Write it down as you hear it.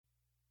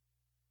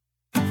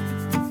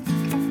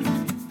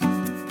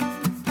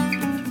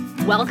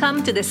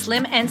Welcome to the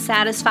Slim and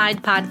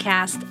Satisfied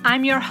podcast.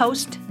 I'm your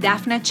host,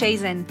 Daphna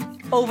Chazen.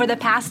 Over the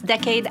past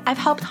decade, I've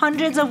helped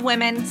hundreds of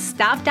women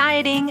stop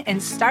dieting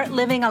and start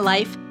living a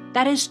life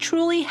that is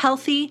truly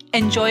healthy,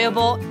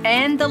 enjoyable,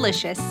 and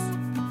delicious.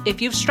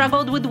 If you've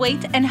struggled with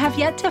weight and have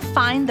yet to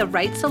find the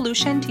right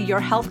solution to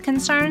your health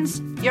concerns,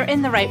 you're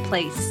in the right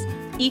place.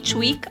 Each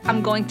week,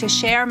 I'm going to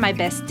share my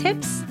best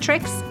tips,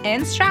 tricks,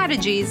 and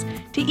strategies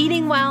to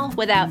eating well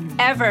without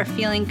ever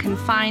feeling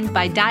confined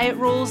by diet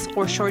rules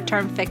or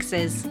short-term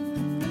fixes.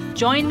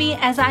 Join me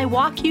as I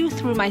walk you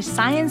through my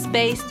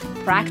science-based,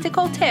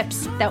 practical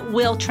tips that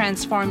will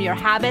transform your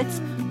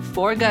habits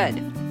for good.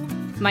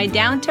 My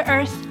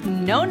down-to-earth,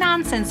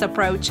 no-nonsense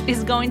approach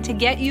is going to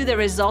get you the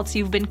results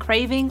you've been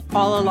craving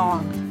all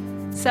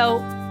along. So,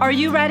 are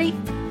you ready?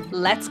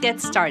 Let's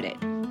get started.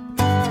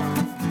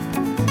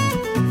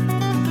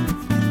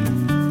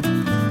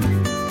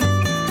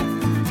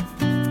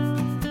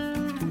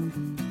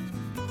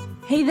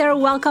 Hey there,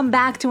 welcome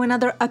back to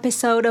another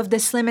episode of the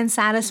Slim and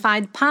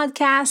Satisfied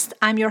podcast.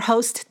 I'm your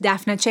host,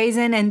 Daphna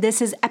Chazen, and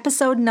this is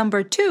episode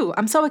number 2.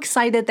 I'm so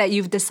excited that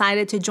you've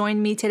decided to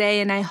join me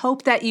today, and I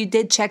hope that you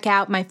did check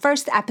out my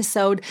first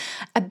episode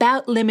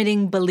about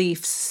limiting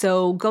beliefs.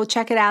 So go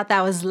check it out.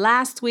 That was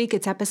last week.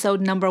 It's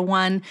episode number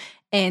 1.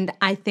 And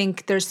I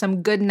think there's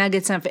some good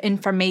nuggets of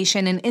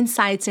information and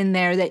insights in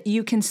there that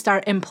you can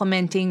start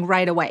implementing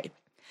right away.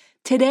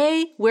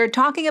 Today, we're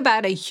talking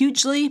about a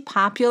hugely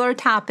popular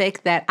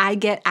topic that I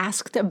get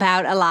asked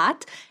about a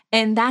lot,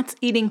 and that's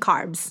eating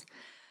carbs.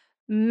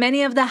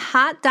 Many of the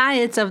hot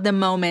diets of the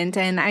moment,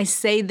 and I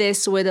say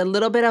this with a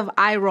little bit of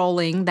eye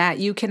rolling that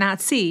you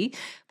cannot see,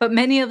 but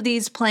many of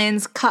these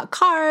plans cut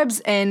carbs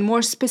and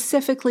more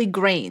specifically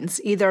grains,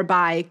 either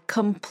by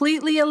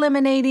completely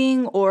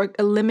eliminating or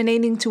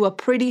eliminating to a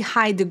pretty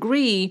high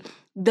degree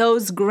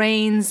those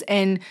grains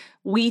and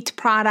wheat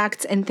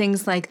products and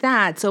things like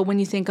that. So when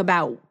you think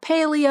about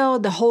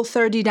paleo, the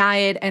Whole30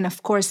 diet, and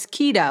of course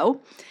keto,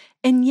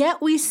 and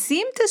yet we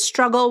seem to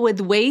struggle with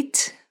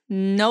weight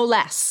no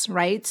less,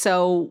 right?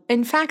 So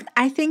in fact,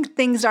 I think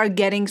things are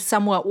getting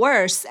somewhat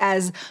worse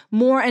as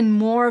more and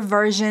more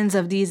versions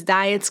of these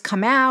diets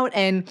come out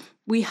and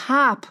we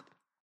hop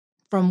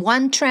from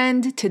one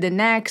trend to the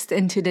next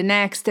and to the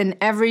next. And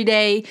every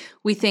day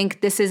we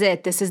think this is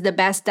it. This is the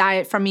best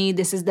diet for me.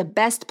 This is the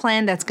best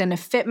plan that's going to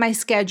fit my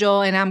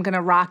schedule and I'm going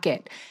to rock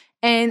it.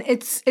 And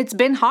it's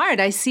been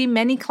hard. I see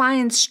many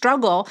clients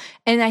struggle.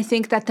 And I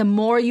think that the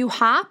more you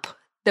hop,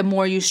 the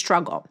more you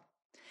struggle.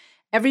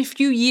 Every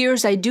few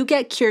years, I do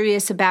get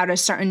curious about a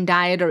certain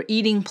diet or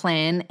eating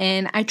plan,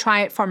 and I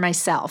try it for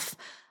myself.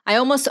 I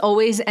almost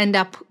always end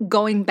up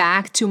going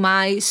back to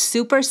my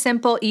super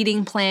simple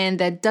eating plan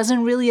that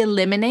doesn't really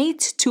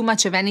eliminate too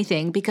much of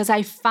anything because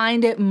I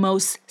find it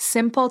most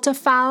simple to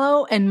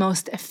follow and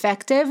most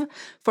effective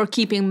for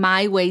keeping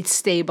my weight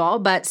stable.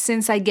 But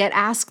since I get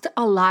asked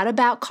a lot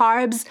about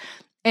carbs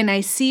and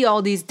I see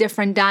all these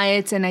different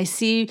diets and I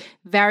see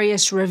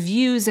various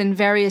reviews and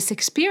various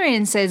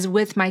experiences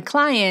with my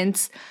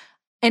clients,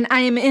 and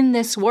I am in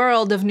this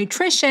world of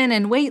nutrition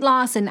and weight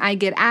loss and I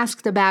get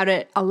asked about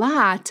it a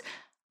lot,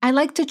 I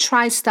like to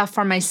try stuff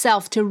for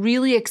myself to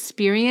really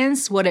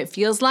experience what it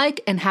feels like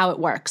and how it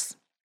works.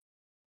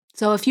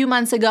 So a few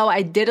months ago,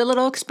 I did a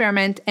little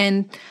experiment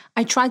and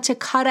I tried to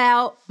cut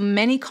out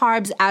many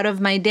carbs out of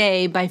my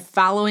day by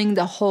following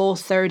the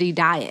Whole30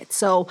 diet.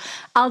 So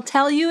I'll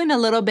tell you in a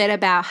little bit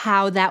about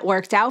how that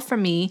worked out for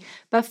me.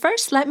 But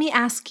first, let me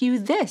ask you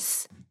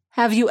this.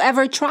 Have you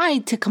ever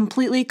tried to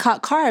completely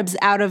cut carbs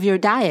out of your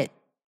diet?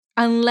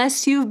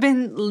 Unless you've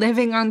been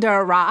living under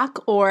a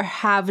rock or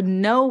have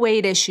no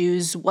weight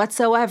issues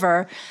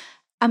whatsoever,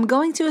 I'm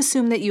going to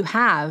assume that you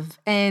have.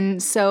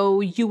 And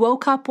so you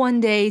woke up one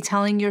day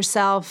telling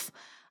yourself,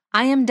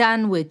 I am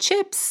done with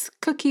chips,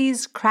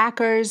 cookies,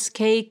 crackers,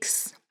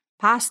 cakes,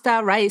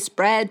 pasta, rice,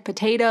 bread,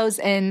 potatoes,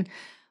 and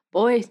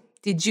boy,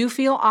 did you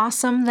feel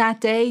awesome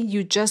that day?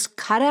 You just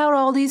cut out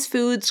all these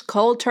foods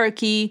cold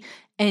turkey,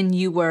 and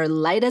you were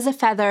light as a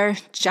feather,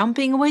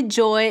 jumping with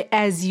joy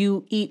as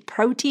you eat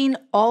protein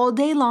all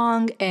day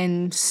long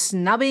and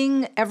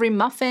snubbing every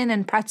muffin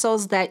and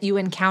pretzels that you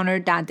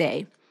encountered that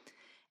day.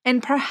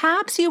 And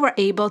perhaps you were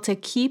able to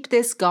keep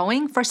this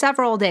going for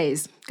several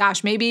days,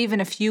 maybe even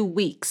a few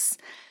weeks.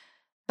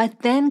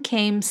 But then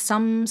came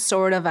some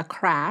sort of a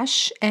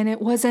crash, and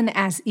it wasn't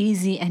as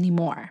easy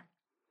anymore.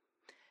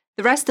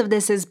 The rest of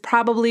this is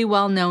probably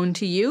well known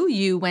to you.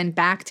 You went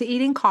back to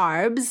eating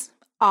carbs,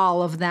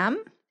 all of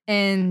them,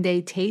 and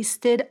they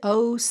tasted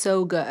oh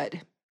so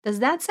good. Does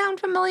that sound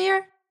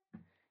familiar?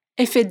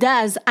 If it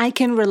does, I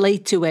can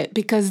relate to it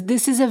because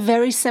this is a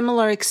very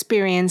similar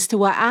experience to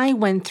what I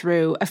went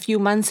through a few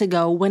months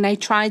ago when I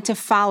tried to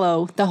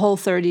follow the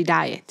Whole30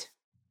 diet.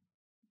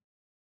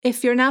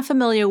 If you're not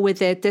familiar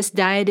with it, this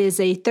diet is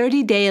a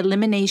 30-day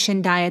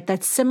elimination diet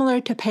that's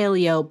similar to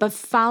paleo, but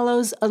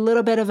follows a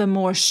little bit of a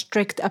more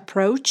strict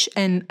approach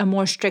and a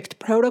more strict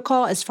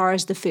protocol as far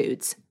as the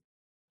foods.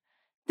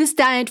 This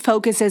diet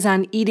focuses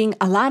on eating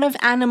a lot of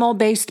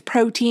animal-based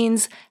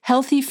proteins,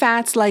 healthy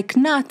fats like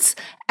nuts,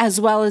 as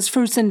well as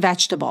fruits and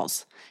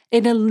vegetables.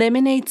 It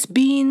eliminates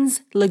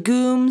beans,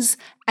 legumes,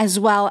 as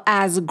well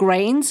as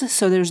grains.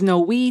 So there's no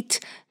wheat,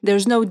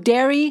 there's no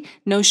dairy,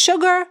 no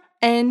sugar,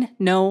 and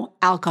no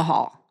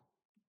alcohol.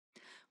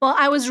 Well,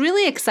 I was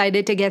really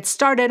excited to get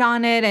started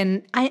on it,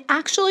 and I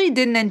actually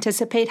didn't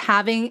anticipate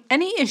having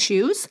any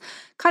issues.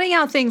 Cutting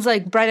out things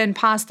like bread and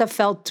pasta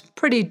felt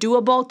pretty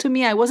doable to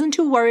me. I wasn't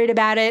too worried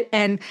about it,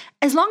 and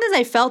as long as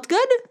I felt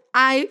good,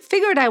 I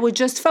figured I would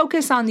just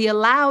focus on the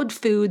allowed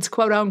foods,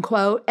 quote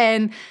unquote,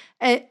 and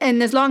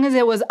as long as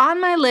it was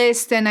on my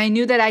list and I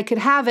knew that I could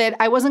have it,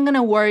 I wasn't going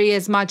to worry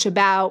as much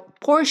about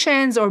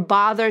portions or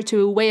bother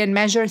to weigh and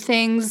measure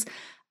things.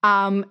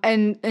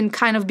 And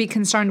kind of be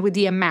concerned with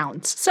the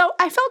amounts. So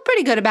I felt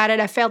pretty good about it.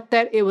 I felt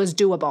that it was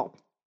doable.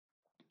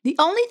 The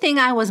only thing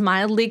I was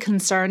mildly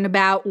concerned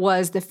about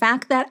was the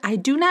fact that I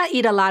do not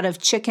eat a lot of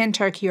chicken,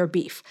 turkey, or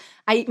beef.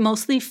 I eat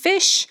mostly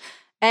fish,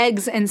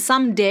 eggs, and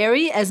some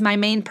dairy as my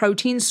main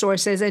protein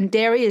sources, and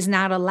dairy is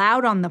not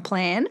allowed on the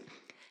plan.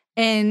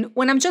 And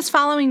when I'm just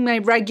following my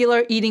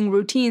regular eating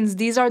routines,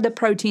 these are the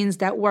proteins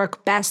that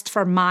work best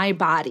for my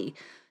body.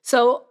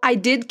 So I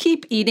did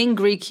keep eating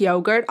Greek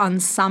yogurt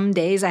on some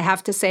days. I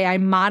have to say I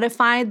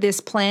modified this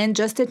plan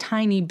just a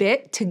tiny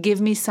bit to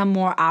give me some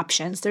more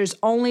options. There's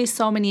only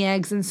so many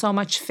eggs and so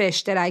much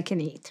fish that I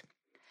can eat.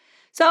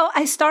 So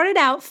I started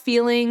out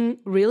feeling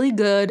really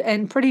good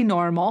and pretty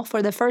normal.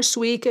 For the first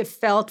week, it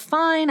felt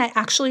fine. I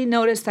actually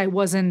noticed I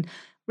wasn't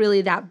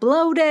really that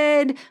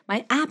bloated.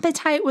 My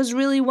appetite was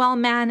really well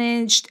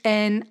managed,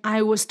 and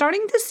I was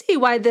starting to see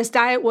why this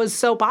diet was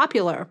so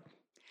popular.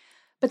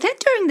 But then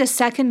during the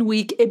second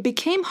week, it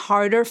became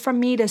harder for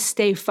me to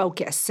stay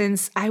focused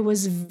since I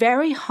was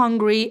very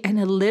hungry and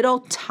a little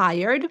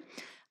tired.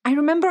 I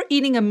remember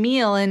eating a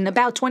meal and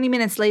about 20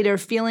 minutes later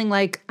feeling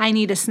like I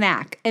need a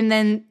snack. And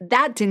then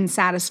that didn't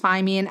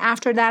satisfy me. And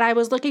after that, I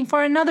was looking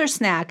for another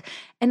snack.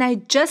 And I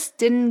just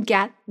didn't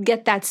get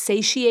that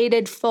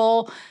satiated,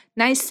 full,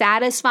 nice,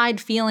 satisfied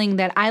feeling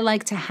that I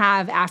like to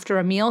have after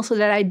a meal so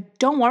that I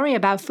don't worry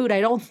about food. I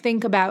don't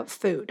think about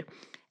food.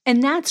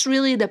 And that's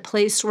really the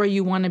place where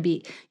you want to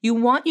be. You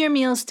want your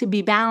meals to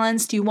be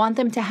balanced. You want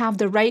them to have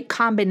the right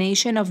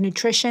combination of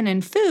nutrition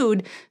and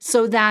food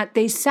so that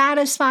they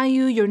satisfy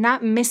you. You're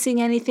not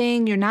missing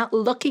anything. You're not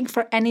looking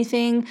for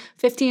anything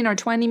 15 or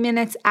 20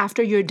 minutes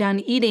after you're done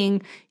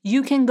eating.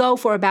 You can go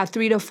for about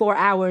 3 to 4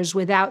 hours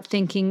without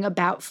thinking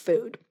about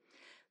food.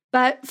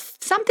 But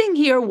something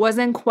here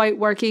wasn't quite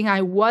working.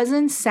 I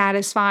wasn't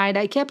satisfied.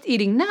 I kept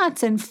eating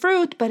nuts and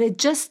fruit, but it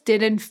just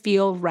didn't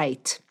feel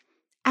right.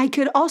 I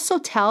could also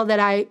tell that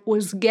I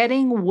was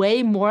getting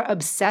way more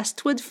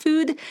obsessed with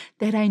food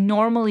than I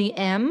normally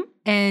am,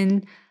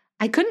 and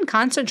I couldn't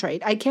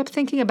concentrate. I kept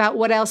thinking about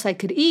what else I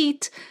could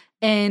eat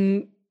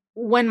and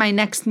when my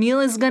next meal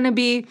is going to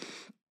be.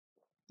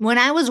 When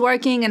I was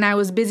working and I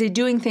was busy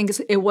doing things,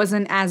 it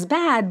wasn't as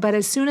bad, but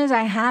as soon as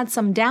I had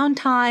some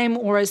downtime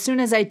or as soon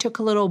as I took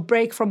a little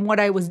break from what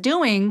I was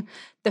doing,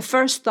 the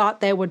first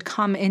thought that would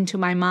come into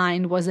my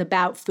mind was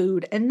about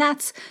food, and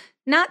that's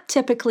not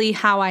typically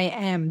how I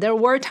am. There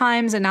were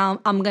times, and I'm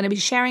going to be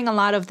sharing a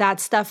lot of that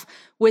stuff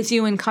with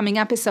you in coming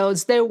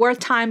episodes. There were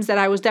times that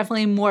I was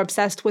definitely more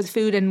obsessed with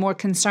food and more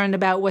concerned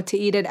about what to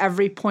eat at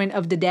every point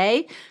of the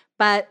day,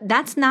 but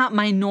that's not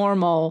my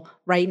normal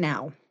right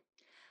now.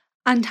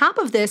 On top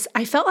of this,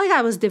 I felt like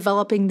I was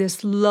developing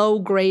this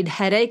low-grade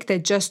headache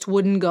that just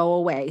wouldn't go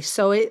away.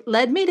 So it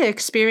led me to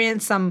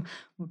experience some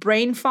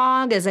brain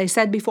fog. As I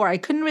said before, I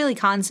couldn't really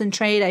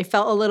concentrate. I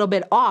felt a little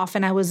bit off,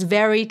 and I was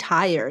very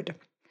tired.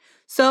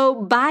 So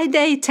by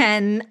day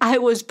 10, I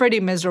was pretty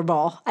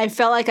miserable. I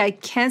felt like I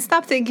can't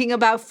stop thinking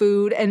about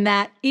food and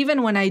that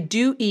even when I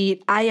do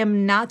eat, I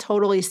am not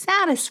totally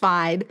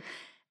satisfied.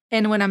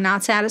 And when I'm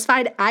not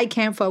satisfied, I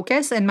can't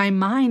focus and my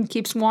mind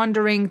keeps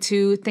wandering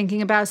to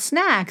thinking about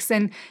snacks.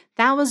 And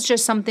that was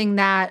just something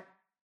that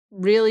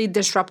really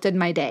disrupted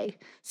my day.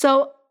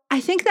 So I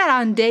think that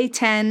on day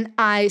 10,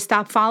 I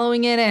stopped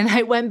following it and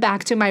I went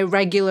back to my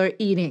regular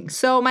eating.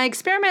 So my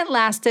experiment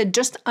lasted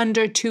just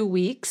under 2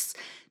 weeks.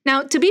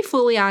 Now, to be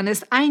fully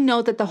honest, I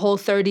know that the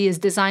Whole30 is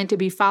designed to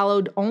be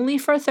followed only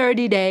for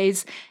 30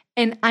 days,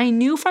 and I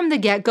knew from the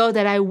get-go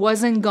that I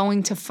wasn't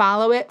going to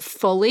follow it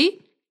fully.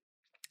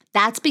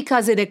 That's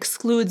because it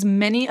excludes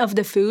many of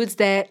the foods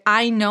that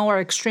I know are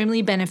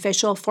extremely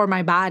beneficial for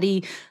my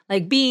body,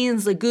 like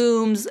beans,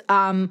 legumes,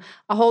 a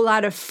whole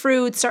lot of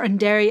fruit, certain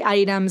dairy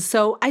items.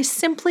 So I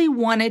simply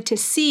wanted to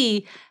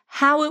see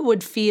how it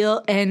would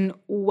feel and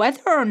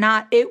whether or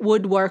not it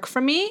would work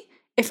for me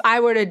if I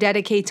were to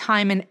dedicate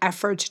time and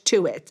effort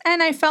to it.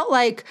 And I felt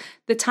like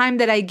the time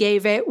that I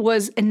gave it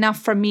was enough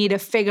for me to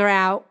figure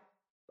out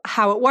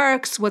how it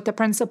works, what the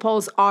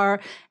principles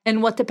are,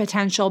 and what the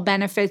potential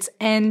benefits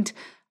and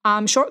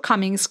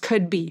shortcomings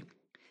could be.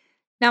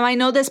 Now, I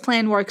know this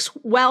plan works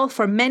well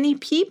for many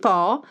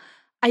people.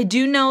 I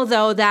do know,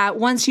 though, that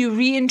once you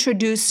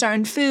reintroduce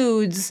certain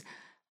foods,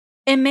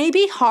 it may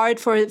be hard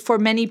for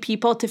many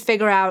people to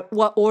figure out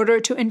what order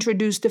to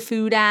introduce the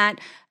food at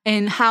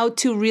and how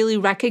to really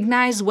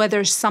recognize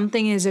whether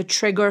something is a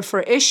trigger for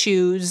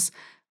issues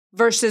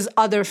versus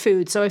other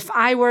foods. So if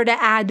I were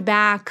to add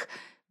back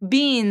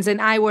beans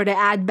and I were to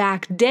add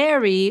back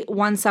dairy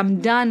once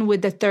I'm done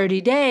with the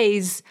 30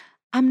 days,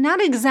 I'm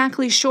not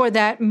exactly sure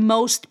that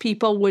most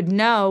people would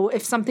know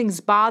if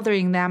something's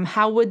bothering them.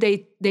 How would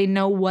they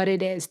know what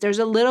it is? There's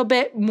a little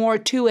bit more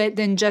to it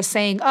than just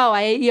saying, oh,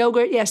 I ate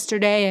yogurt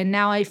yesterday and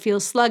now I feel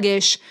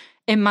sluggish.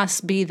 It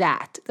must be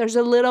that. There's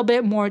a little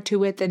bit more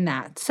to it than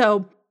that.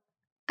 So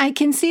I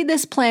can see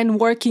this plan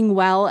working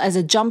well as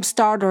a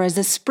jumpstart or as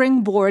a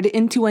springboard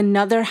into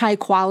another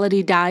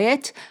high-quality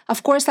diet.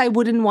 Of course, I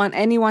wouldn't want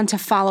anyone to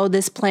follow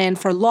this plan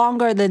for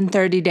longer than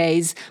 30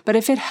 days, but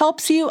if it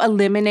helps you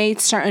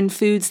eliminate certain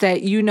foods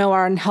that you know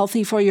are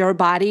unhealthy for your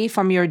body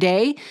from your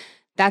day,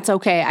 that's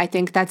okay. I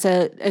think that's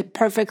a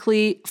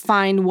perfectly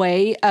fine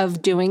way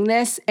of doing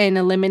this and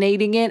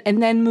eliminating it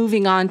and then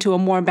moving on to a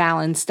more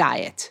balanced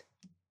diet.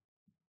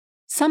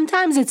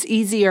 Sometimes it's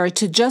easier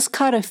to just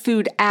cut a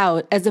food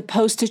out as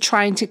opposed to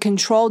trying to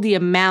control the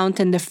amount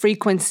and the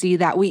frequency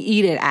that we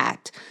eat it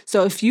at.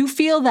 So if you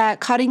feel that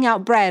cutting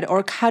out bread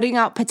or cutting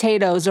out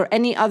potatoes or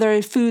any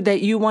other food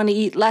that you want to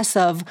eat less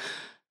of,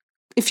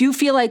 if you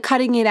feel like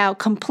cutting it out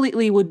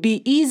completely would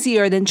be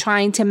easier than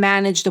trying to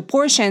manage the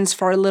portions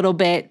for a little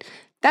bit,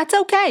 that's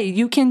okay.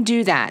 You can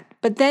do that.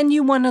 But then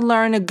you want to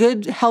learn a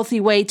good, healthy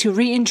way to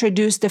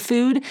reintroduce the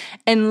food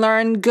and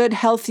learn good,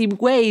 healthy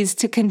ways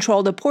to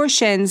control the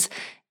portions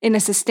in a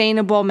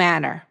sustainable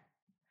manner.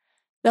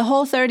 The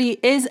Whole30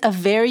 is a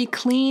very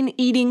clean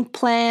eating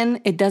plan.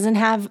 It doesn't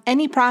have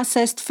any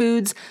processed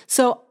foods,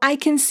 so I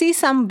can see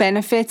some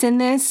benefits in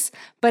this.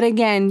 But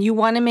again, you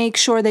want to make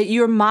sure that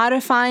you're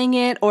modifying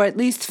it or at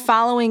least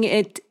following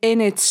it in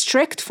its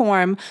strict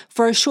form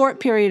for a short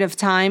period of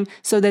time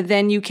so that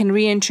then you can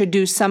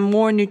reintroduce some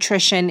more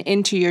nutrition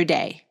into your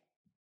day.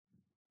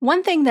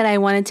 One thing that I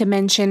wanted to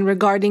mention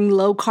regarding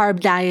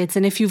low-carb diets,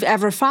 and if you've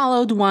ever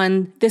followed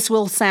one, this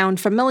will sound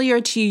familiar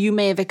to you, you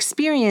may have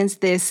experienced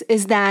this,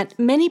 is that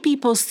many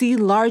people see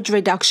large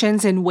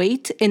reductions in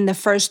weight in the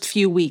first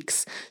few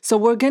weeks. So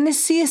we're going to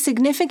see a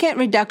significant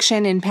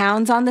reduction in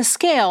pounds on the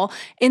scale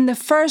in the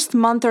first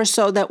month or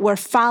so that we're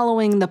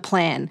following the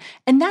plan.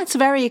 And that's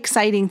very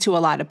exciting to a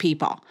lot of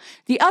people.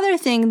 The other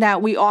thing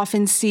that we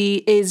often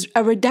see is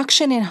a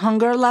reduction in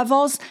hunger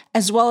levels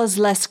as well as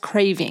less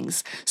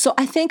cravings. So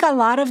I think a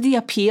lot of the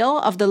appeal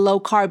of the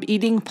low-carb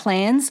eating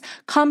plans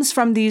comes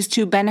from these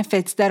two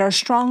benefits that are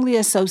strongly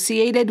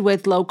associated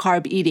with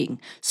low-carb eating.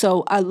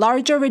 So a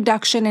larger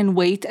reduction in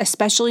weight,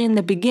 especially in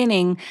the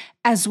beginning,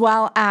 as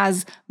well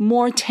as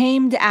more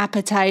tamed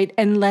appetite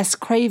and less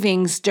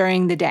cravings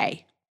during the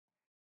day.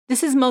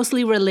 This is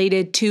mostly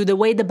related to the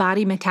way the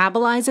body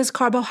metabolizes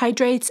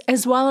carbohydrates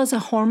as well as a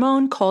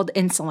hormone called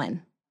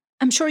insulin.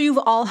 I'm sure you've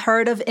all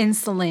heard of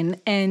insulin,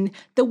 and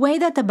the way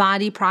that the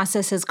body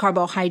processes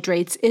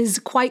carbohydrates is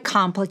quite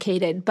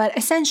complicated, but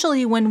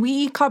essentially when we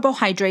eat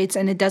carbohydrates,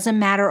 and it doesn't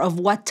matter of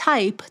what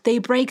type, they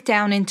break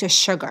down into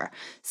sugar.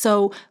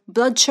 So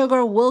blood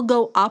sugar will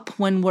go up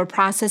when we're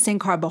processing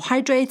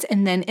carbohydrates,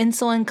 and then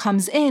insulin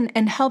comes in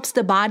and helps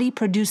the body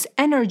produce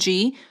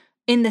energy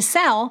in the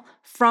cell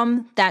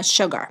from that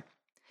sugar.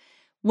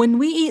 When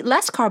we eat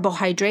less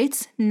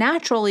carbohydrates,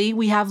 naturally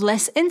we have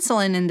less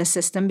insulin in the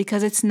system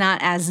because it's not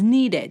as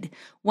needed.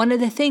 One of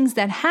the things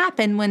that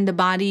happen when the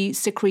body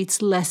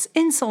secretes less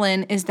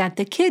insulin is that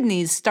the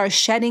kidneys start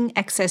shedding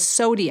excess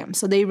sodium.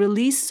 So they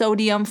release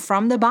sodium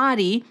from the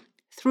body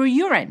through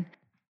urine.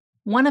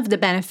 One of the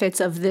benefits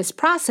of this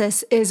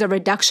process is a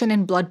reduction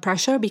in blood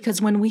pressure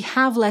because when we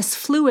have less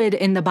fluid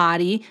in the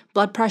body,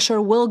 blood pressure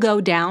will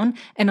go down.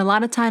 And a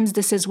lot of times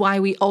this is why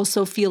we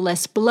also feel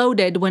less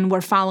bloated when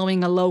we're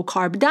following a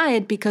low-carb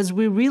diet because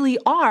we really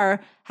are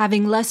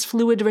having less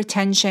fluid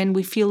retention.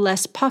 We feel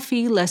less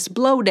puffy, less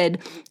bloated.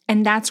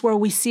 And that's where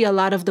we see a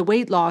lot of the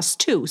weight loss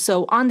too.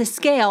 So on the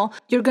scale,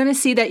 you're going to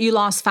see that you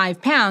lost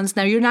 5 pounds.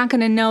 Now, you're not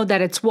going to know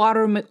that it's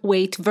water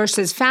weight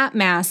versus fat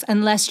mass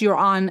unless you're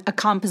on a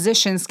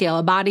composition scale,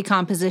 a body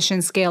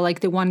composition scale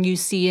like the one you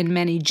see in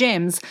many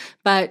gyms.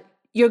 But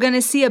you're going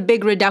to see a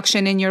big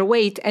reduction in your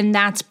weight, and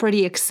that's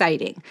pretty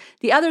exciting.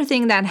 The other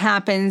thing that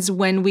happens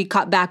when we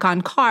cut back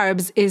on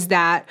carbs is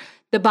that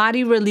the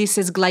body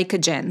releases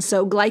glycogen.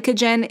 So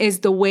glycogen is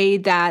the way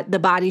that the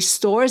body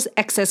stores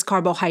excess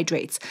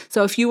carbohydrates.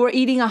 So if you were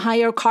eating a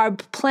higher carb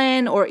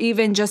plan or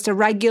even just a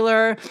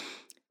regular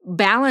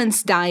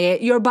balanced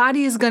diet, your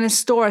body is going to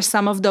store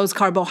some of those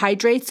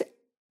carbohydrates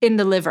in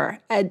the liver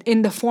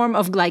in the form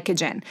of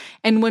glycogen.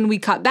 And when we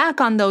cut back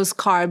on those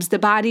carbs, the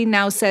body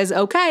now says,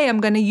 okay, I'm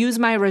going to use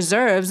my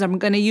reserves. I'm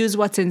going to use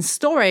what's in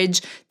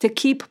storage to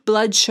keep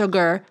blood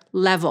sugar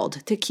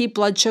leveled, to keep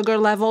blood sugar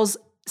levels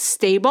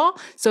stable.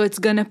 So it's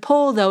going to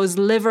pull those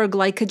liver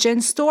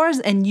glycogen stores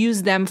and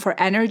use them for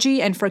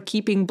energy and for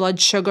keeping blood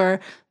sugar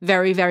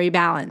very, very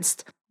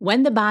balanced.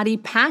 When the body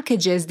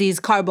packages these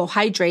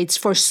carbohydrates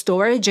for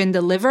storage in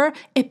the liver,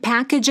 it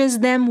packages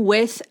them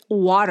with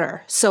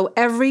water. So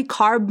every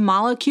carb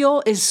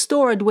molecule is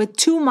stored with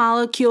 2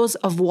 molecules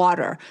of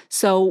water.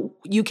 So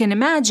you can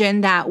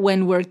imagine that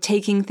when we're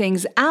taking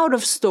things out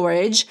of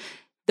storage,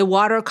 the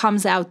water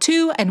comes out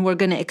too, and we're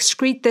going to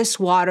excrete this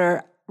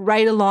water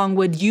right along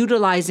with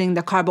utilizing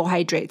the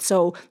carbohydrates.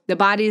 So the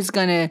body is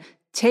going to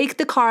take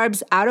the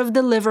carbs out of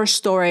the liver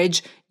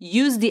storage,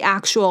 use the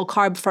actual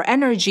carb for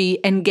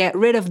energy, and get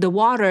rid of the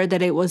water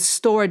that it was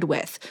stored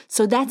with.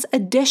 So that's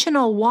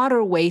additional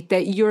water weight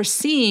that you're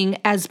seeing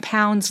as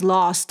pounds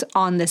lost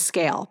on the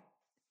scale.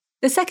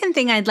 The second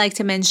thing I'd like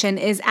to mention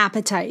is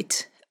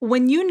appetite.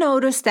 When you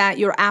notice that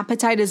your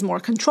appetite is more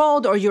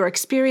controlled or you're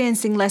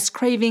experiencing less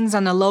cravings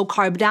on a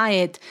low-carb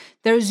diet,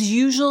 there's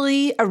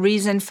usually a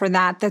reason for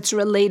that that's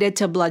related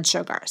to blood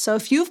sugar. So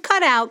if you've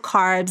cut out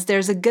carbs,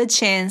 there's a good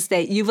chance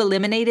that you've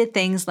eliminated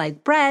things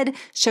like bread,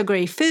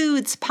 sugary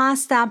foods,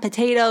 pasta,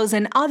 potatoes,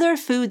 and other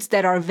foods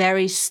that are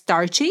very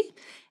starchy.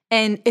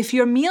 And if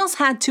your meals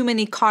had too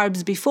many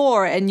carbs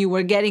before and you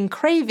were getting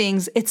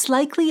cravings, it's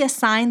likely a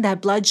sign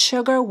that blood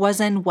sugar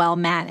wasn't well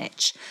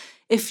managed.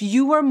 If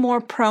you were more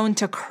prone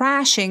to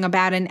crashing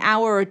about an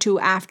hour or two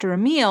after a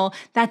meal,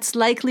 that's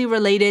likely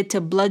related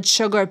to blood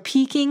sugar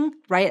peaking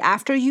right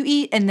after you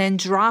eat and then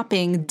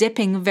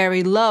dipping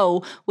very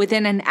low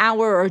within an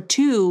hour or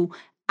two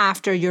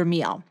after your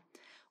meal.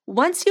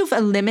 Once you've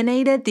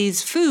eliminated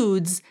these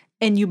foods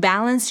and you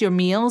balance your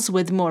meals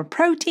with more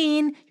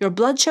protein, your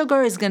blood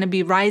sugar is going to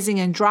be rising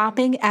and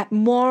dropping at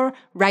more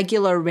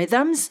regular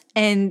rhythms,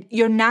 and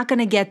you're not going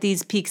to get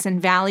these peaks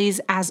and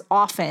valleys as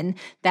often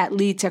that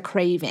lead to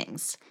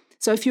cravings.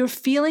 So if you're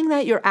feeling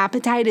that your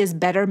appetite is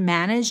better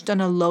managed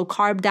on a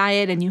low-carb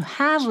diet and you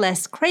have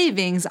less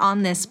cravings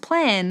on this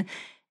plan,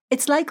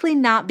 it's likely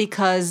not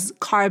because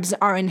carbs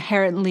are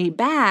inherently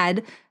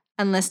bad,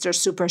 unless they're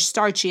super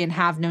starchy and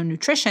have no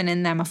nutrition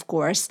in them, of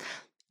course.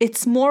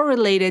 It's more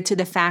related to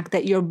the fact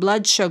that your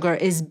blood sugar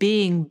is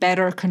being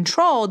better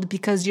controlled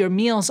because your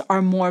meals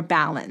are more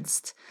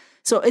balanced.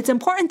 So it's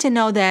important to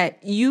know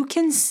that you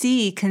can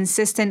see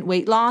consistent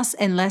weight loss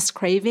and less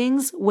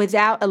cravings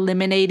without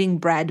eliminating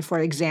bread, for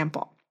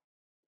example.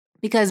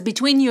 Because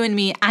between you and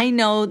me, I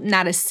know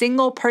not a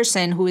single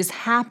person who is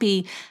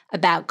happy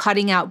about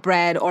cutting out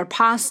bread or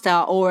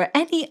pasta or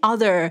any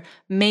other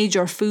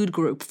major food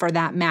group for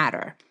that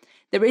matter.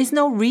 There is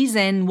no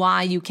reason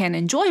why you can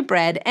enjoy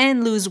bread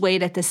and lose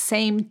weight at the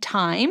same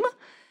time.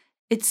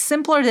 It's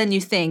simpler than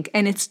you think,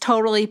 and it's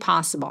totally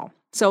possible.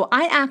 So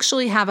I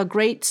actually have a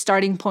great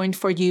starting point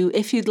for you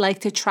if you'd like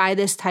to try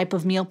this type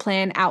of meal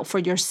plan out for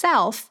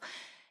yourself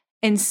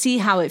and see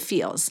how it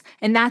feels.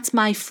 And that's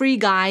my free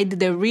guide,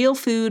 the Real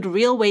Food,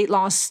 Real Weight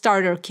Loss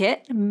Starter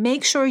Kit.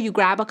 Make sure you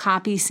grab a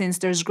copy since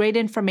there's great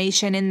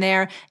information in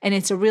there, and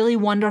it's a really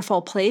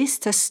wonderful place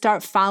to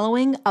start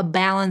following a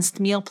balanced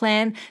meal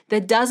plan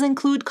that does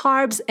include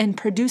carbs and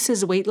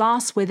produces weight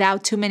loss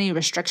without too many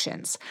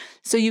restrictions.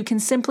 So you can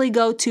simply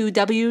go to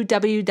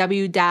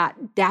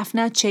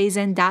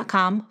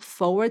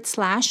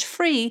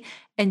www.daphnachazin.com/free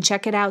and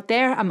check it out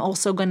there. I'm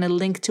also going to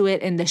link to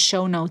it in the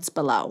show notes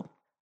below.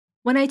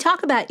 When I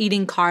talk about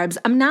eating carbs,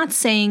 I'm not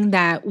saying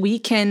that we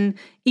can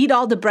eat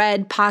all the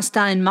bread,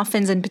 pasta, and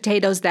muffins and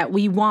potatoes that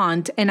we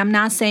want, and I'm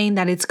not saying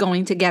that it's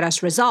going to get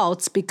us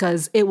results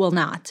because it will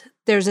not.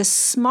 There's a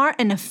smart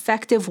and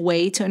effective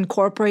way to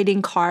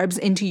incorporating carbs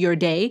into your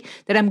day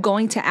that I'm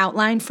going to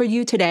outline for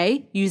you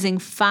today using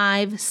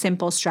 5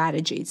 simple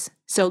strategies.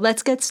 So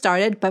let's get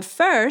started. But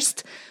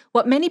first,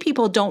 what many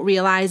people don't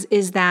realize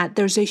is that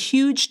there's a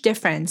huge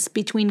difference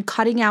between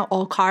cutting out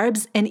all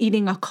carbs and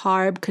eating a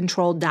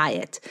carb-controlled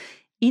diet.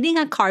 Eating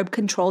a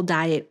carb-controlled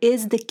diet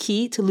is the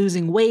key to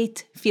losing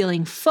weight,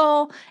 feeling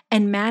full,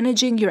 and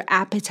managing your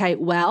appetite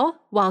well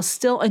while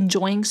still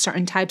enjoying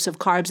certain types of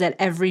carbs at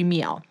every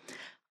meal.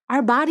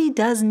 Our body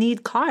does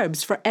need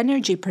carbs for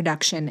energy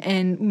production,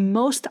 and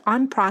most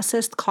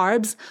unprocessed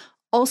carbs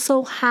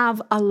also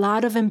have a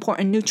lot of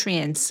important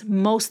nutrients,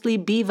 mostly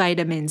B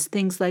vitamins,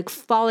 things like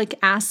folic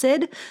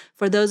acid.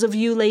 For those of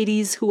you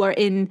ladies who are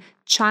in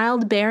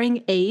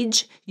childbearing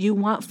age, you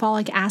want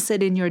folic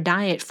acid in your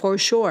diet for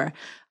sure.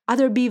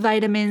 Other B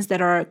vitamins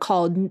that are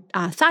called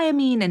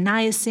thiamine and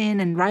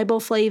niacin and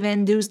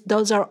riboflavin,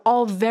 those are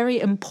all very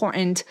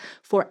important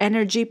for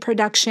energy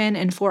production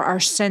and for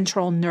our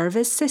central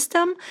nervous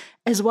system,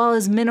 as well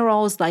as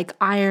minerals like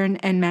iron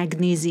and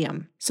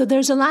magnesium. So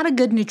there's a lot of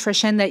good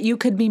nutrition that you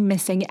could be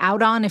missing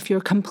out on if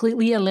you're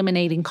completely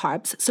eliminating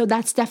carbs. So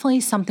that's definitely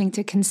something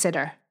to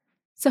consider.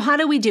 So how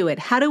do we do it?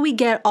 How do we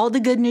get all the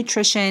good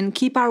nutrition,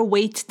 keep our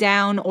weight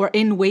down or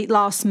in weight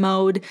loss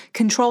mode,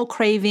 control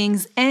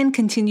cravings, and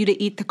continue to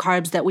eat the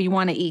carbs that we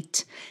want to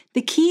eat?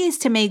 The key is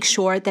to make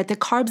sure that the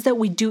carbs that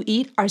we do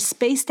eat are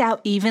spaced out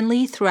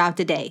evenly throughout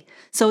the day.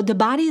 So the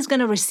body is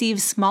going to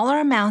receive smaller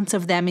amounts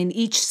of them in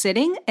each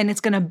sitting, and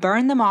it's going to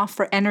burn them off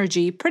for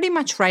energy pretty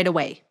much right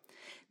away.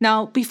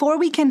 Now, before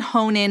we can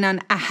hone in on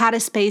how to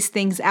space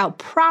things out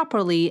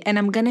properly, and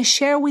I'm going to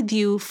share with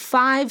you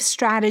 5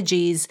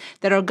 strategies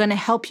that are going to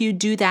help you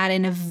do that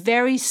in a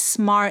very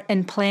smart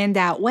and planned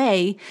out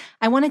way,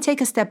 I want to take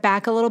a step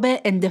back a little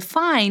bit and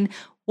define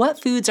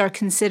what foods are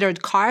considered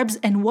carbs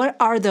and what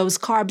are those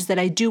carbs that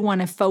I do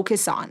want to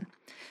focus on.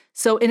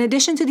 So in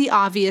addition to the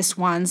obvious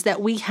ones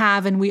that we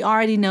have and we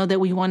already know that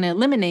we want to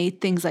eliminate,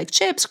 things like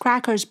chips,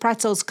 crackers,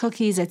 pretzels,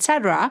 cookies,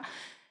 etc.,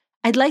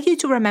 I'd like you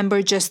to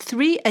remember just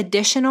 3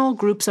 additional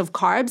groups of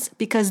carbs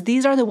because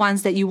these are the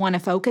ones that you want to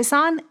focus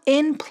on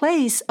in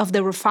place of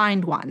the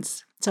refined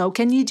ones. So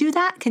can you do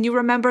that? Can you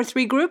remember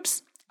 3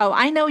 groups? Oh,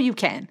 I know you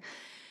can.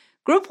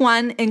 Group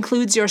 1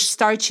 includes your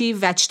starchy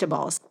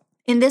vegetables.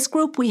 In this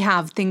group, we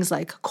have things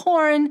like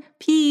corn,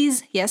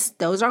 peas, yes,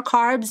 those are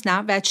carbs,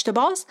 not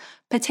vegetables,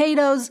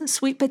 potatoes,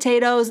 sweet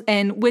potatoes,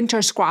 and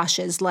winter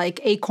squashes like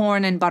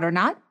acorn and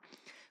butternut.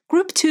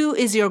 Group 2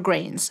 is your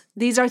grains.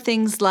 These are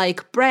things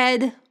like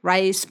bread,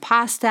 rice,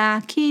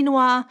 pasta,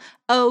 quinoa,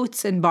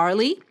 oats, and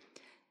barley.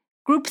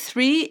 Group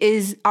 3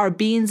 is our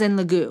beans and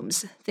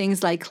legumes,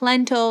 things like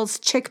lentils,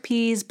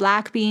 chickpeas,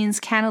 black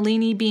beans,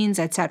 cannellini beans,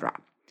 etc.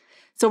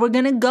 So we're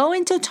going to go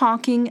into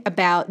talking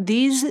about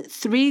these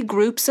 3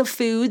 groups of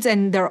foods,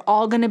 and they're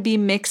all going to be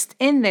mixed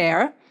in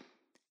there.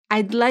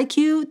 I'd like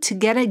you to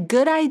get a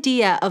good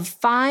idea of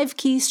 5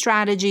 key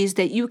strategies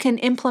that you can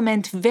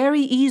implement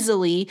very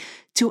easily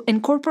to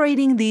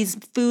incorporating these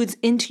foods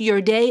into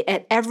your day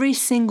at every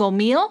single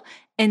meal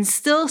and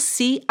still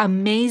see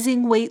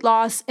amazing weight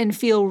loss and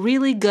feel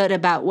really good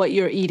about what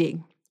you're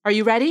eating. Are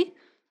you ready?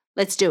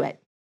 Let's do it.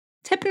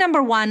 Tip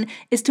number 1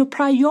 is to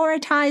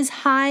prioritize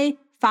high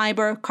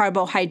fiber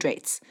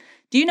carbohydrates.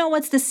 Do you know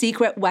what's the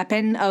secret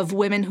weapon of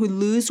women who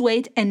lose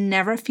weight and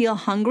never feel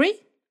hungry?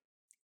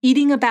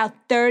 Eating about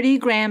 30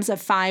 grams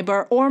of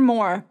fiber or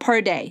more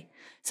per day.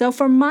 So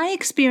from my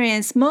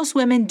experience, most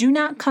women do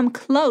not come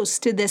close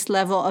to this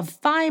level of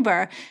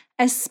fiber,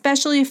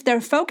 especially if they're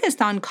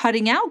focused on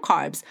cutting out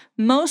carbs.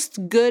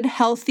 Most good,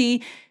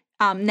 healthy,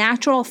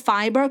 natural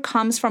fiber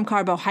comes from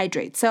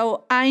carbohydrates.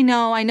 So I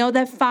know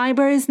that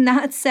fiber is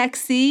not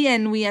sexy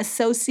and we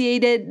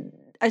associate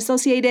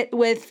it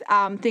with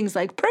things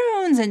like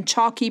prunes and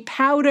chalky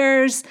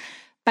powders,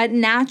 but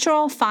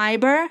natural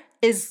fiber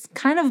is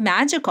kind of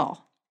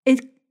magical.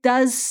 It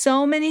does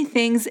so many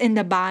things in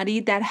the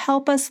body that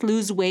help us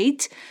lose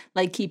weight,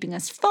 like keeping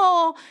us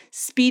full,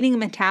 speeding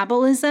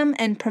metabolism,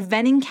 and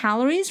preventing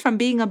calories from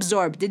being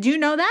absorbed. Did you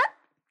know that?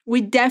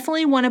 We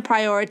definitely want to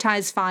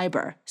prioritize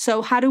fiber.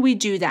 So how do we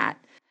do that?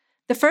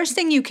 The first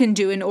thing you can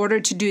do in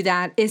order to do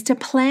that is to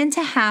plan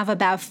to have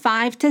about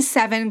 5 to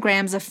 7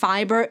 grams of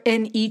fiber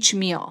in each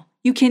meal.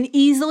 You can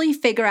easily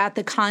figure out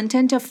the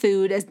content of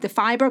food as the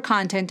fiber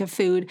content of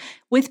food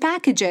with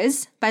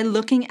packages by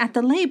looking at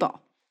the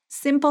label.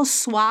 Simple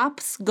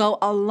swaps go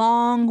a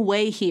long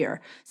way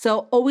here.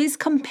 So always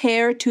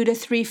compare 2 to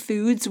 3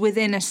 foods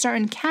within a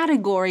certain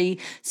category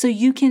so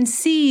you can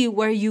see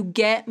where you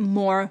get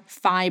more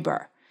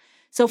fiber.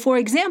 So for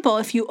example,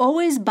 if you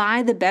always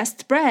buy the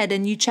best bread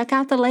and you check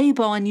out the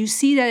label and you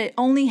see that it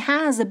only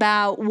has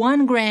about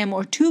 1 gram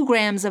or 2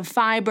 grams of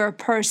fiber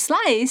per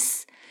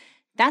slice,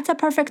 that's a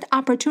perfect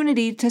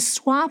opportunity to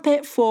swap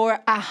it for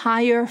a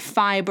higher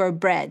fiber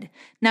bread.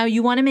 Now,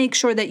 you want to make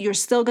sure that you're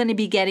still going to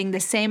be getting the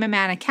same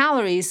amount of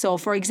calories. So,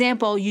 for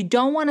example, you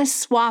don't want to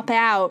swap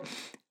out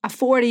a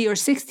 40 or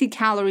 60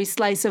 calorie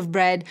slice of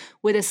bread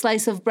with a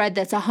slice of bread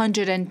that's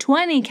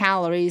 120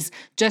 calories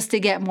just to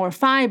get more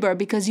fiber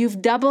because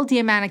you've doubled the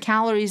amount of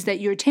calories that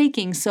you're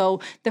taking. So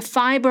the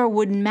fiber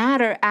wouldn't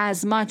matter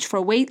as much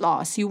for weight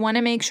loss. You want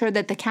to make sure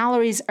that the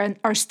calories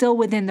are still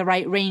within the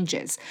right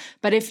ranges.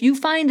 But if you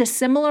find a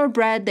similar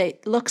bread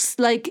that looks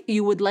like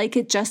you would like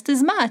it just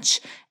as much,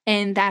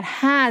 and that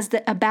has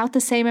about the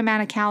same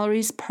amount of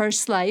calories per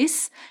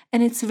slice.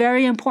 And it's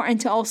very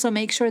important to also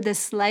make sure the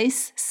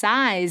slice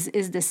size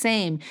is the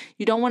same.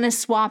 You don't want to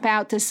swap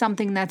out to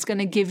something that's going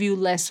to give you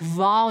less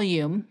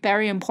volume.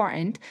 Very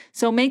important.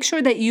 So make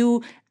sure that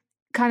you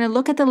kind of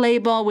look at the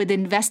label with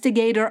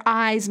investigator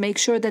eyes. Make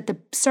sure that the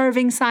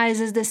serving size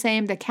is the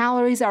same. The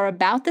calories are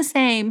about the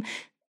same.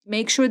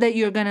 Make sure that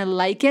you're going to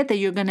like it, that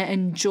you're going to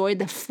enjoy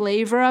the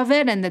flavor of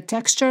it and the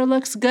texture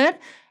looks good.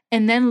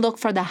 And then look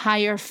for the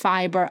higher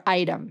fiber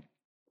item.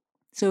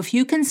 So if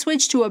you can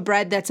switch to a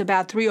bread that's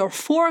about 3 or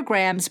 4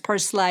 grams per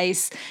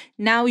slice,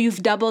 now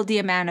you've doubled the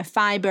amount of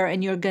fiber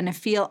and you're going to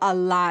feel a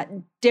lot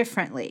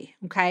differently,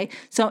 okay?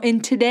 So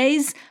in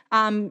today's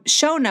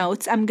show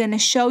notes, I'm going to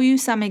show you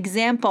some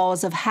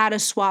examples of how to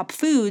swap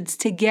foods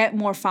to get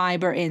more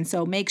fiber in.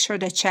 So make sure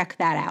to check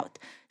that out.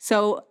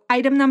 So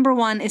item number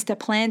 1 is to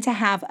plan to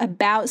have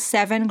about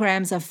 7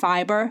 grams of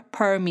fiber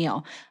per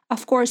meal.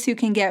 Of course, you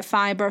can get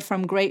fiber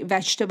from great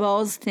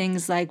vegetables,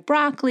 things like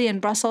broccoli and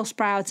Brussels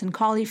sprouts and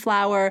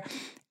cauliflower,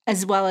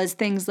 as well as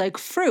things like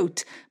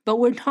fruit. But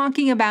we're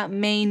talking about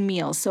main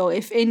meals. So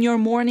if in your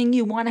morning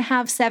you want to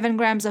have 7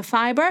 grams of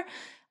fiber,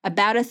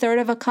 about 1/3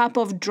 of a cup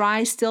of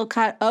dry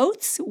still-cut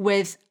oats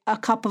with a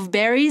cup of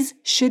berries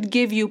should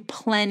give you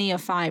plenty of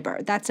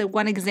fiber. That's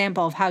one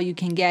example of how you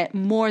can get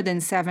more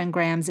than 7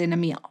 grams in a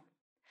meal.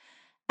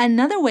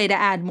 Another way to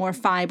add more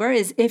fiber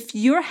is if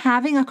you're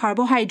having a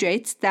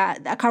carbohydrate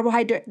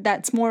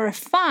that's more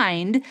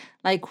refined,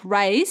 like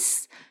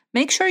rice,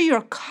 make sure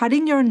you're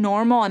cutting your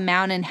normal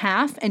amount in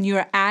half and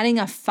you're adding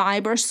a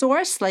fiber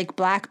source like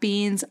black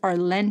beans or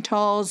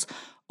lentils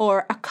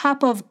or a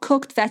cup of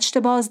cooked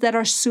vegetables that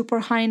are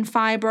super high in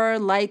fiber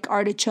like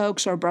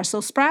artichokes or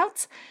Brussels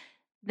sprouts.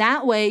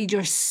 That way,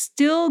 you're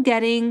still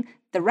getting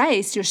the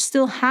rice, you're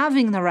still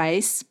having the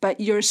rice, but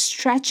you're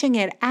stretching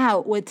it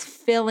out with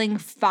filling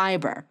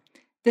fiber.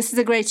 This is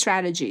a great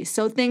strategy.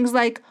 So things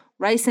like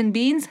rice and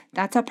beans,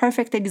 that's a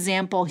perfect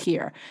example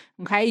here.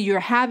 Okay,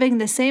 you're having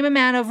the same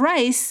amount of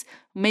rice,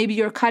 maybe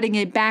you're cutting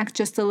it back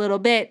just a little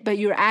bit, but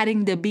you're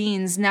adding the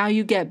beans. Now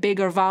you get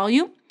bigger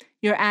volume,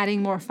 you're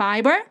adding more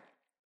fiber,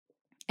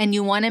 and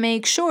you want to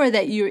make sure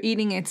that you're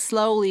eating it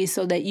slowly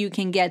so that you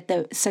can get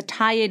the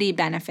satiety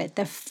benefit,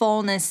 the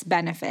fullness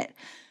benefit.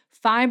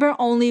 Fiber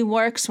only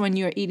works when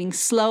you're eating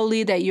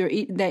slowly,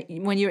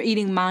 when you're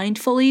eating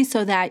mindfully,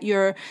 so that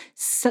your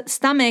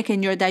stomach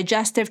and your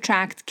digestive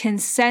tract can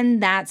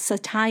send that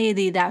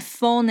satiety, that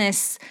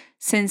fullness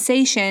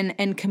sensation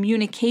and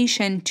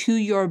communication to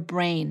your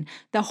brain.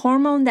 The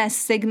hormone that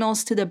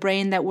signals to the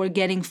brain that we're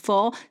getting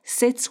full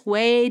sits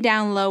way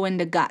down low in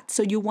the gut.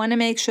 So you want to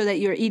make sure that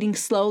you're eating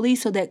slowly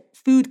so that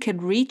food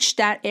can reach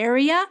that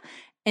area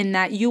and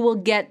that you will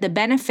get the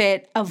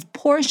benefit of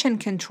portion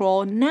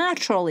control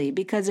naturally.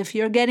 Because if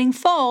you're getting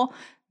full,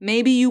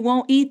 maybe you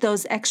won't eat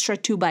those extra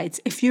 2 bites.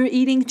 If you're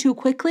eating too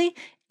quickly,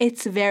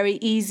 it's very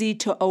easy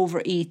to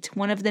overeat.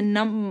 One of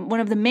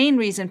the main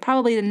reasons,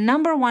 probably the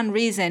number one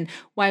reason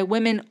why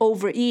women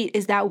overeat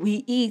is that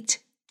we eat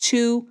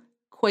too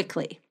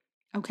quickly.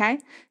 Okay,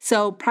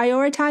 so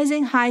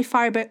prioritizing high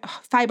fiber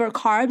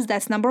carbs,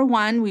 that's number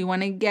one. We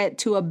want to get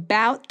to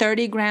about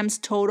 30 grams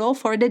total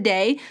for the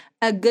day.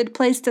 A good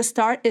place to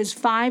start is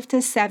 5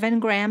 to 7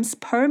 grams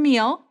per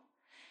meal.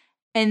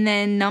 And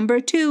then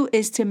number two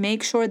is to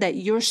make sure that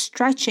you're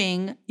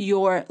stretching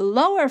your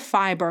lower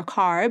fiber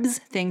carbs,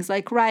 things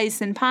like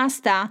rice and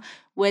pasta,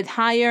 with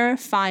higher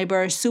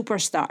fiber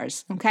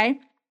superstars, okay?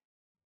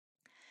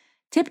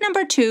 Tip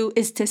number 2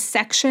 is to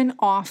section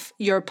off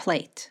your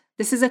plate.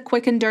 This is a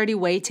quick and dirty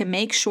way to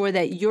make sure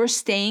that you're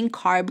staying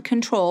carb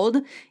controlled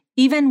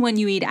even when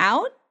you eat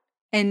out.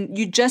 And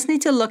you just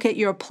need to look at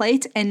your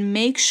plate and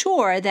make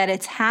sure that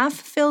it's half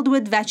filled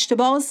with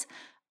vegetables,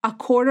 a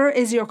quarter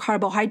is your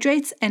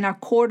carbohydrates, and a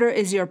quarter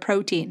is your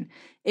protein.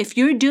 If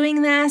you're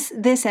doing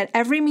this at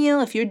every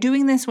meal, if you're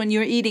doing this when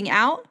you're eating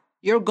out,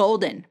 you're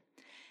golden.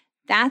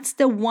 That's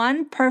the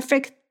one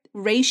perfect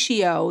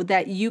ratio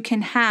that you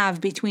can have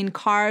between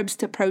carbs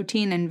to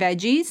protein and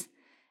veggies.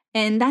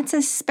 And that's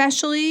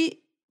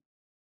especially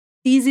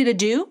easy to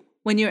do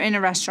when you're in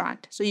a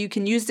restaurant. So you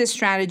can use this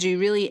strategy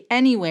really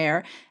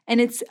anywhere.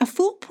 And it's a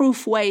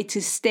foolproof way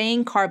to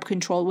staying carb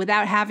controlled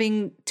without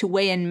having to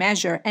weigh and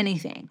measure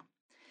anything.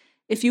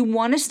 If you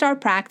want to start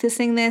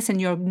practicing this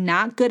and you're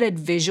not good at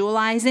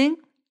visualizing,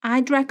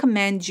 I'd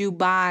recommend you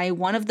buy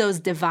one of those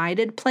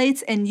divided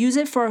plates and use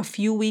it for a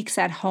few weeks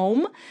at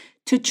home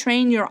to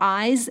train your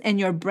eyes and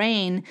your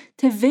brain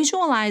to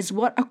visualize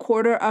what a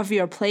quarter of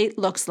your plate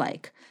looks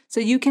like. So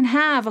you can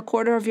have a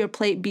quarter of your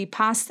plate be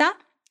pasta,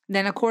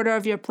 then a quarter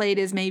of your plate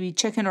is maybe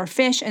chicken or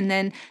fish, and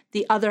then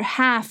the other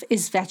half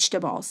is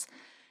vegetables.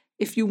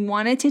 If you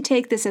wanted to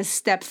take this a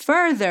step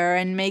further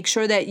and make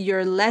sure that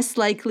you're less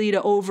likely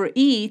to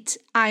overeat,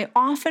 I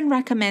often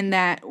recommend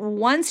that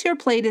once your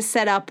plate is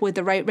set up with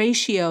the right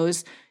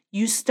ratios,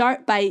 you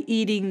start by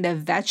eating the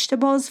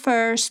vegetables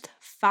first,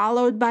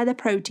 followed by the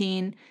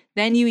protein.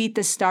 Then you eat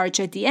the starch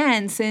at the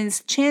end,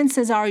 since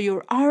chances are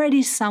you're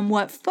already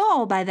somewhat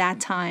full by that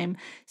time.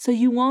 So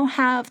you won't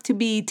have to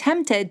be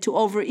tempted to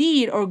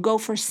overeat or go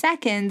for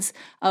seconds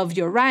of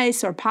your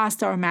rice or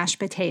pasta or mashed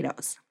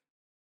potatoes.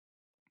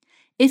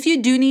 If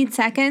you do need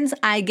seconds,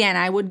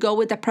 I would go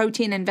with the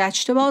protein and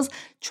vegetables.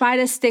 Try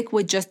to stick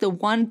with just the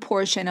one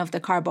portion of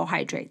the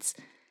carbohydrates.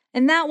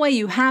 And that way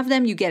you have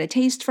them, you get a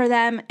taste for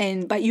them,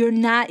 but you're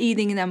not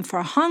eating them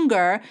for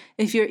hunger.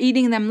 If you're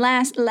eating them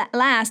last,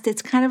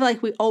 it's kind of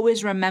like we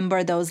always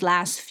remember those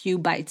last few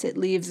bites. It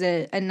leaves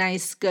a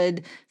nice,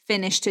 good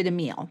finish to the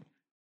meal.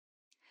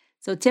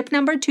 So tip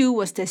number 2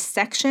 was to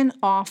section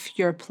off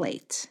your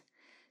plate.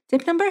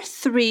 Tip number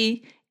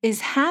 3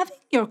 is having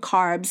your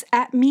carbs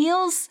at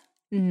meals,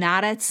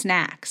 not at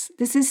snacks.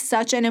 This is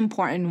such an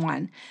important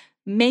one.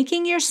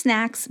 Making your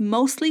snacks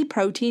mostly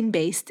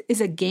protein-based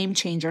is a game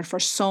changer for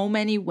so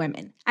many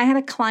women. I had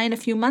a client a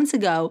few months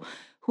ago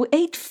who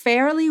ate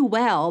fairly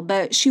well,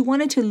 but she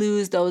wanted to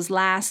lose those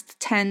last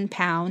 10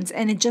 pounds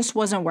and it just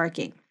wasn't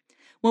working.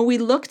 When we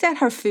looked at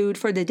her food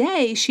for the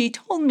day, she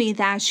told me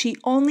that she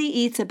only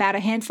eats about a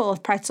handful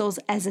of pretzels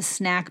as a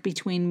snack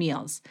between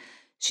meals.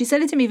 She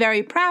said it to me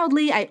very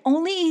proudly, "I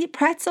only eat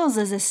pretzels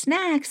as a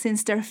snack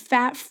since they're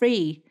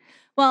fat-free."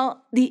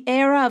 Well, the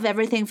era of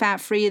everything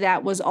fat-free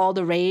that was all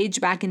the rage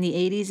back in the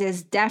 80s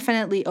is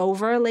definitely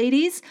over,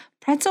 ladies.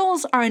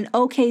 Pretzels are an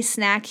okay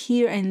snack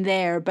here and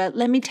there, but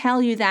let me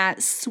tell you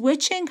that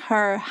switching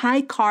her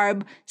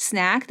high-carb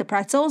snack, the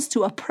pretzels,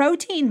 to a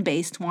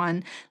protein-based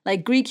one,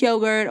 like Greek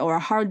yogurt or a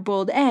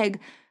hard-boiled egg,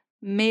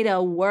 made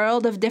a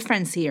world of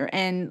difference here.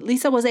 And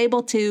Lisa was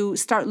able to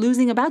start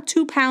losing about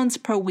 2 pounds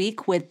per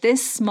week with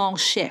this small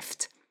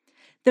shift.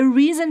 The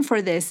reason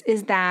for this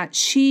is that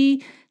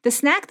the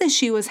snack that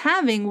she was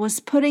having was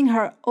putting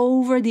her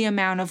over the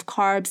amount of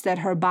carbs that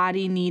her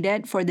body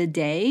needed for the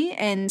day.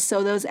 And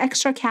so those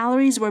extra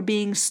calories were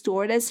being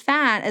stored as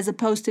fat as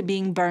opposed to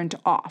being burnt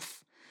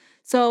off.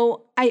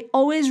 So I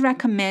always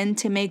recommend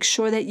to make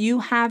sure that you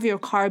have your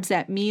carbs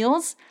at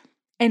meals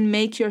and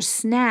make your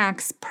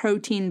snacks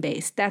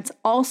protein-based. That's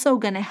also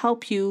going to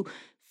help you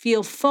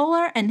feel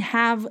fuller and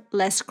have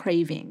less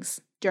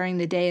cravings during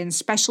the day, and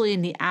especially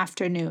in the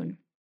afternoon.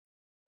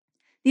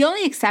 The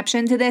only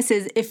exception to this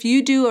is if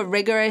you do a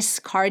rigorous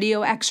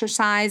cardio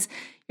exercise,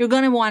 you're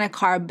going to want a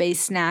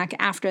carb-based snack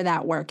after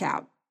that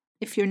workout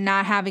if you're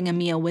not having a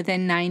meal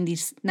within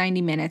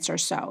 90 minutes or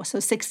so.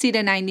 So 60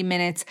 to 90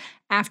 minutes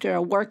after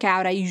a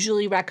workout, I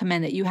usually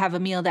recommend that you have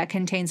a meal that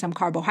contains some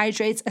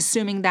carbohydrates,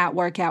 assuming that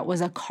workout was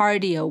a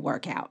cardio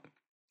workout.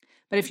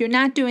 But if you're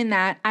not doing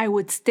that, I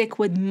would stick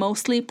with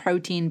mostly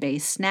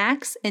protein-based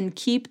snacks and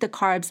keep the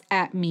carbs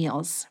at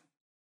meals.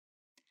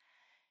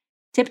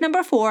 Tip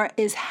number 4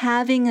 is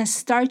having a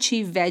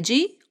starchy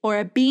veggie or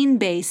a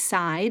bean-based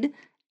side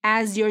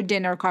as your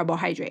dinner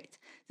carbohydrate.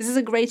 This is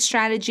a great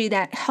strategy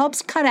that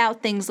helps cut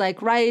out things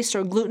like rice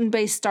or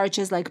gluten-based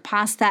starches like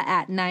pasta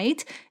at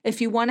night.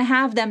 If you want to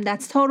have them,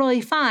 that's totally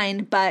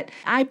fine, but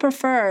I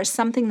prefer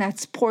something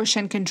that's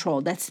portion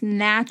controlled, that's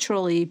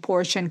naturally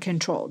portion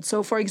controlled.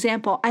 So for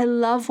example, I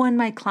love when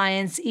my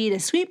clients eat a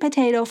sweet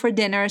potato for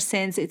dinner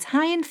since it's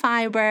high in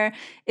fiber,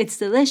 it's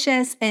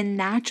delicious, and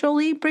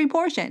naturally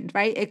pre-portioned,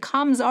 right? It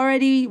comes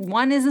already,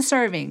 one is a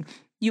serving.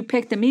 You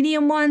pick the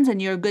medium ones and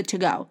you're good to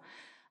go.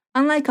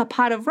 Unlike a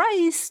pot of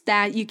rice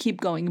that you keep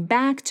going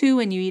back to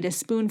and you eat a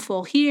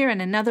spoonful here and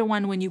another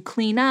one when you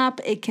clean up,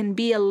 it can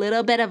be a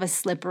little bit of a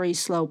slippery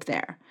slope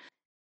there.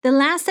 The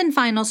last and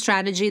final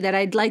strategy that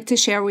I'd like to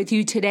share with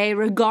you today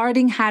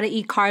regarding how to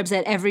eat carbs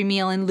at every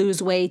meal and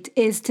lose weight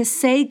is to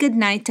say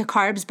goodnight to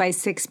carbs by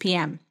 6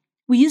 p.m.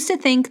 We used to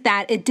think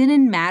that it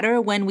didn't matter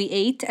when we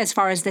ate as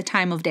far as the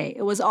time of day.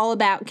 It was all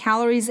about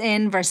calories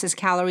in versus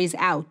calories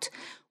out.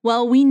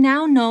 Well, we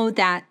now know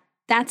that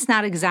that's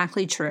not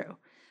exactly true.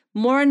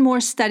 More and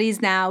more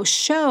studies now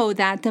show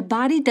that the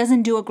body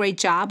doesn't do a great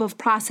job of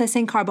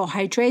processing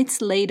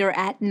carbohydrates later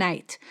at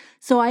night.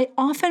 So I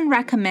often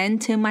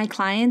recommend to my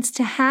clients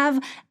to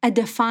have a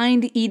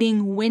defined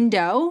eating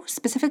window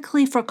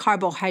specifically for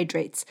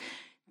carbohydrates.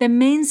 The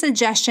main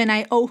suggestion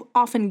I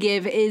often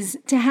give is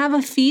to have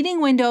a feeding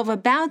window of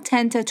about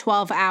 10 to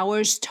 12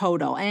 hours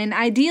total. And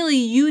ideally,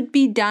 you'd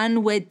be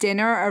done with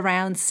dinner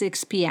around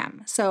 6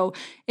 p.m. So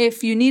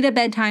if you need a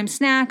bedtime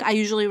snack, I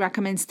usually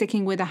recommend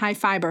sticking with a high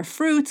fiber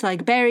fruit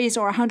like berries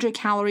or a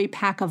 100-calorie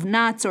pack of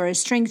nuts or a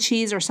string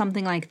cheese or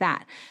something like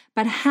that.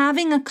 But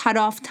having a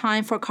cutoff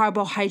time for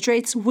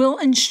carbohydrates will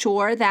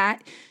ensure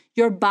that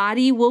your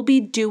body will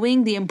be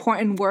doing the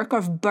important work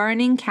of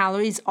burning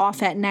calories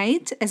off at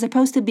night as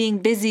opposed to being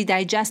busy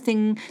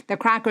digesting the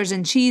crackers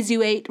and cheese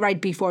you ate right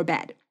before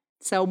bed.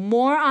 So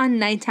more on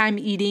nighttime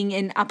eating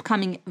in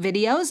upcoming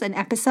videos and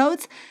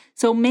episodes.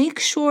 So make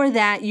sure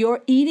that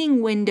your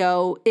eating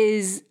window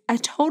is a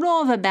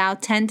total of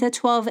about 10 to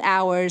 12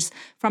 hours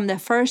from the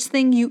first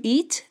thing you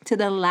eat to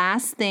the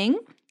last thing,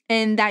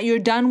 and that you're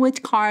done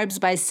with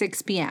carbs by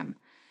 6 p.m.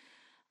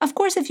 Of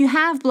course, if you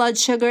have blood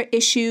sugar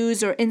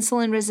issues or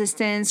insulin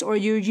resistance, or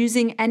you're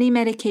using any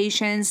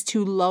medications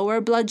to lower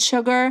blood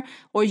sugar,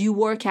 or you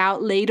work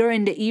out later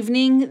in the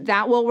evening,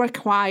 that will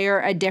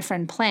require a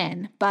different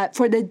plan. But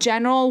for the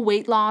general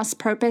weight loss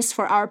purpose,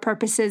 for our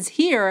purposes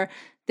here,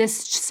 this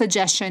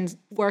suggestion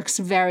works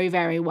very,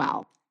 very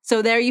well.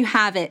 So there you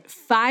have it,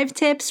 5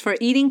 tips for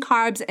eating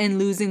carbs and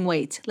losing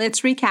weight.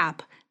 Let's recap.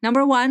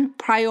 Number 1,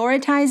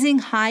 prioritizing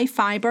high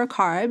fiber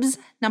carbs.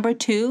 Number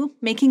 2,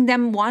 making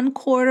them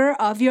 1/4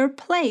 of your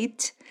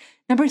plate.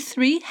 Number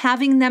 3,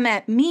 having them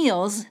at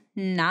meals,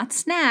 not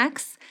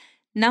snacks.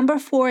 Number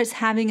 4 is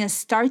having a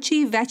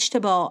starchy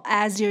vegetable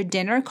as your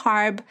dinner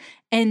carb.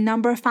 And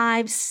number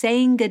 5,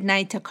 saying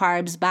goodnight to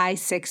carbs by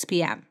 6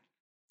 p.m.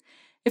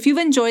 If you've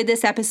enjoyed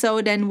this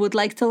episode and would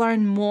like to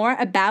learn more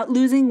about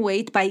losing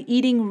weight by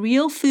eating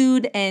real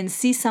food and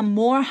see some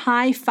more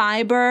high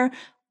fiber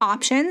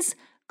options,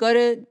 go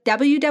to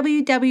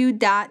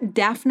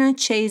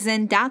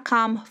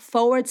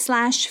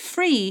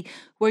www.daphnachazen.com/free,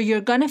 where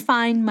you're going to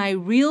find my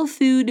real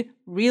food,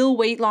 real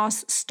weight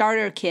loss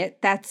starter kit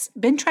that's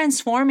been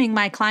transforming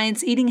my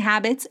clients' eating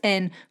habits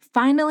and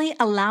finally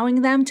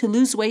allowing them to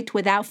lose weight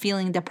without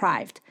feeling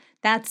deprived.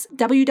 That's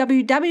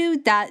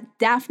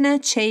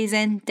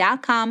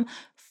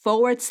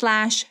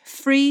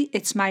www.daphnachazen.com/free.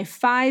 It's my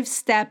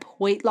 5-step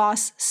weight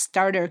loss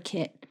starter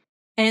kit.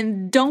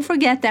 And don't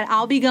forget that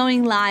I'll be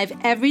going live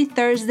every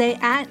Thursday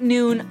at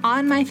noon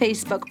on my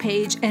Facebook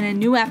page, and a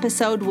new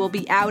episode will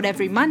be out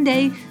every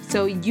Monday,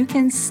 so you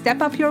can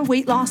step up your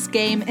weight loss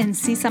game and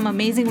see some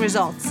amazing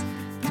results.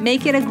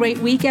 Make it a great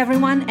week,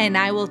 everyone, and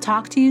I will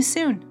talk to you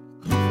soon.